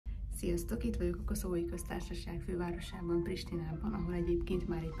Sziasztok! Itt vagyok a Koszovói Köztársaság fővárosában, Pristinában, ahol egyébként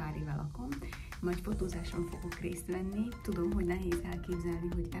már egy pár éve lakom. Majd fotózáson fogok részt venni. Tudom, hogy nehéz elképzelni,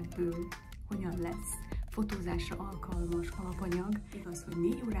 hogy ebből hogyan lesz fotózásra alkalmas alapanyag. Igaz, hogy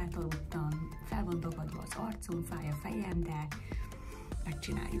 4 órát aludtam, fel van dagadva az arcom, fáj a fejem, de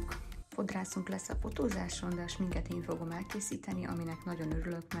megcsináljuk. Fodrászunk lesz a fotózáson, de a sminket én fogom elkészíteni, aminek nagyon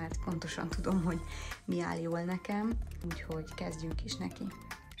örülök, mert pontosan tudom, hogy mi áll jól nekem, úgyhogy kezdjünk is neki.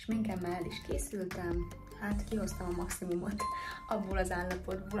 Sminkemmel el is készültem, hát kihoztam a maximumot abból az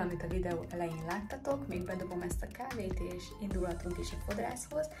állapotból, amit a videó elején láttatok, még bedobom ezt a kávét, és indulhatunk is a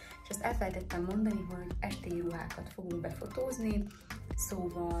fodrászhoz, és azt elfelejtettem mondani, hogy estélyi ruhákat fogunk befotózni,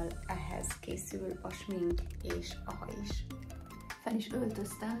 szóval ehhez készül a smink és a haj is. Fel is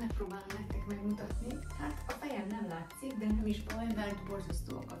öltöztem, megpróbálom nektek megmutatni. Hát a fejem nem látszik, de nem is baj, mert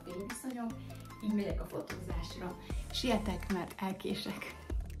borzasztóak a fényviszonyok, így megyek a fotózásra. Sietek, mert elkések.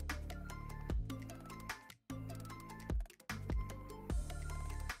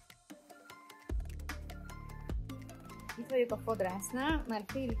 Itt vagyok a fodrásznál, már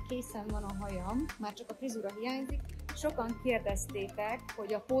félig készen van a hajam, már csak a frizura hiányzik. Sokan kérdeztétek,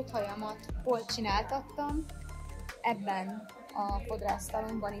 hogy a póthajamat hol csináltattam. Ebben a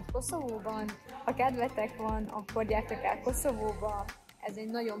fodrásztalomban, itt Koszovóban. Ha kedvetek van, akkor gyertek el Koszovóba. Ez egy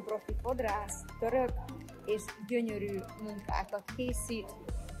nagyon profi fodrász, török, és gyönyörű munkákat készít.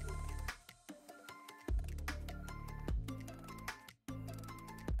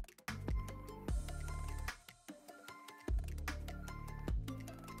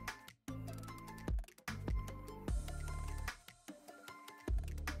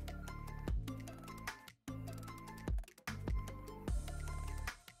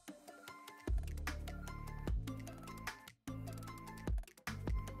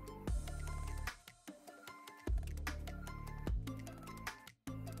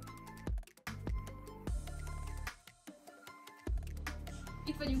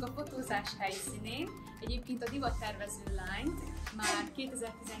 Itt vagyunk a fotózás helyszínén. Egyébként a divattervező lányt már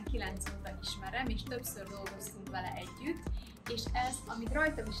 2019 óta ismerem, és többször dolgoztunk vele együtt, és ez, amit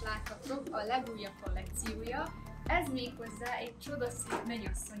rajtam is láthatok, a legújabb kollekciója. Ez méghozzá egy csodaszép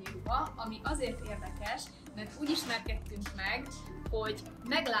mennyasszonyi ruha, ami azért érdekes, mert úgy ismerkedtünk meg, hogy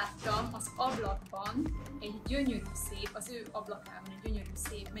megláttam az ablakban egy gyönyörű szép, az ő ablakában egy gyönyörű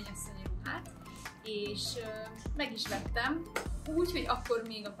szép mennyasszonyi ruhát, és meg is vettem, úgy, hogy akkor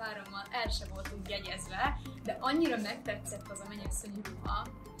még a párommal el sem voltunk jegyezve, de annyira megtetszett az a mennyasszonyi ruha,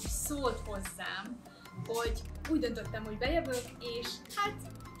 és szólt hozzám, hogy úgy döntöttem, hogy bejövök, és hát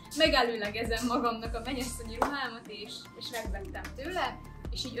megelőlegezem magamnak a mennyasszonyi ruhámat, és megvettem tőle,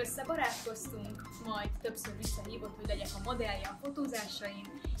 és így összebarátkoztunk, majd többször visszahívott, hogy legyek a modellje a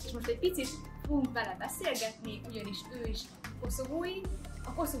fotózásaim, és most egy picit fogunk vele beszélgetni, ugyanis ő is koszovói,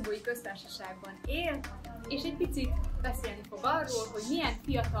 a Koszovói Köztársaságban él, és egy picit beszélni fog arról, hogy milyen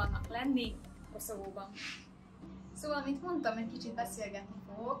fiatalnak lenni Koszovóban. Szóval, amit mondtam, egy kicsit beszélgetni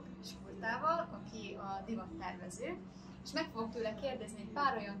fogok Shkurteával, aki a divattervező, és meg fogok tőle kérdezni egy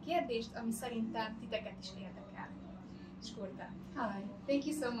pár olyan kérdést, ami szerintem titeket is érdekel. Shkurtea. Hi. Thank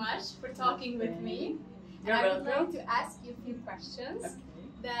you so much for talking with me. And I would like to ask you a few questions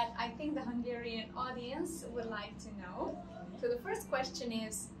that I think the Hungarian audience would like to know. So the first question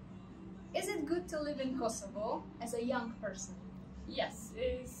is it good to live in Kosovo as a young person? Yes,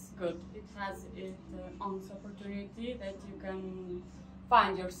 it's good. It has its own opportunity that you can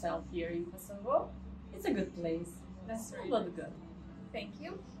find yourself here in Kosovo. It's a good place. That's a lot good. Thank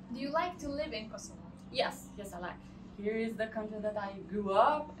you. Do you like to live in Kosovo? Yes, I like. Here is the country that I grew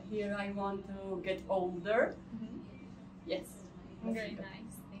up. Here I want to get older. Yes. Very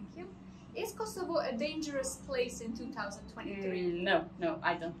nice. Thank you. Is Kosovo a dangerous place in 2023? No,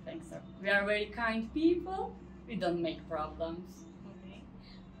 I don't think so. We are very kind people. We don't make problems. Okay.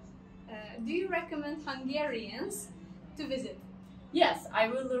 Do you recommend Hungarians to visit? Yes, I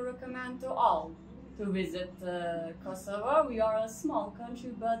will recommend to all to visit Kosovo. We are a small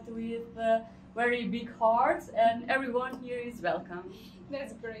country, but with very big hearts, and everyone here is welcome.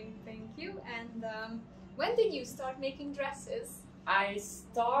 That's great, thank you. And when did you start making dresses? I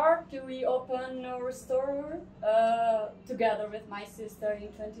we open our store together with my sister in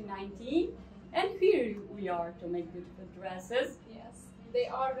 2019, and here we are to make beautiful dresses. Yes, they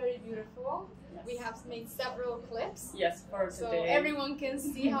are very beautiful. Yes. We have made several clips. Yes, for today. So everyone can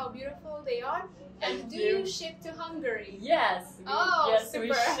see how beautiful they are. And do you ship to Hungary? Yes. Super.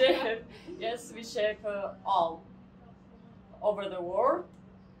 We ship. Yes, we ship all over the world.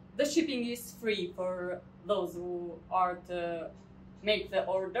 The shipping is free for those who are to make the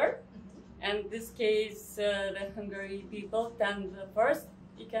order. And in this case, the Hungary people send first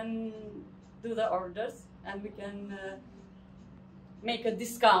you can do the orders and we can make a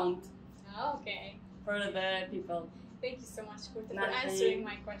discount. Okay. For the people. Thank you so much, Shkurtea, for answering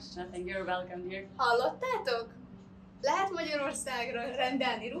my question. Nothing, you're welcome, dear. Hallottátok? Lehet Magyarországról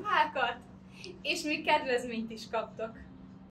rendelni ruhákat, és még kedvezményt is kaptok.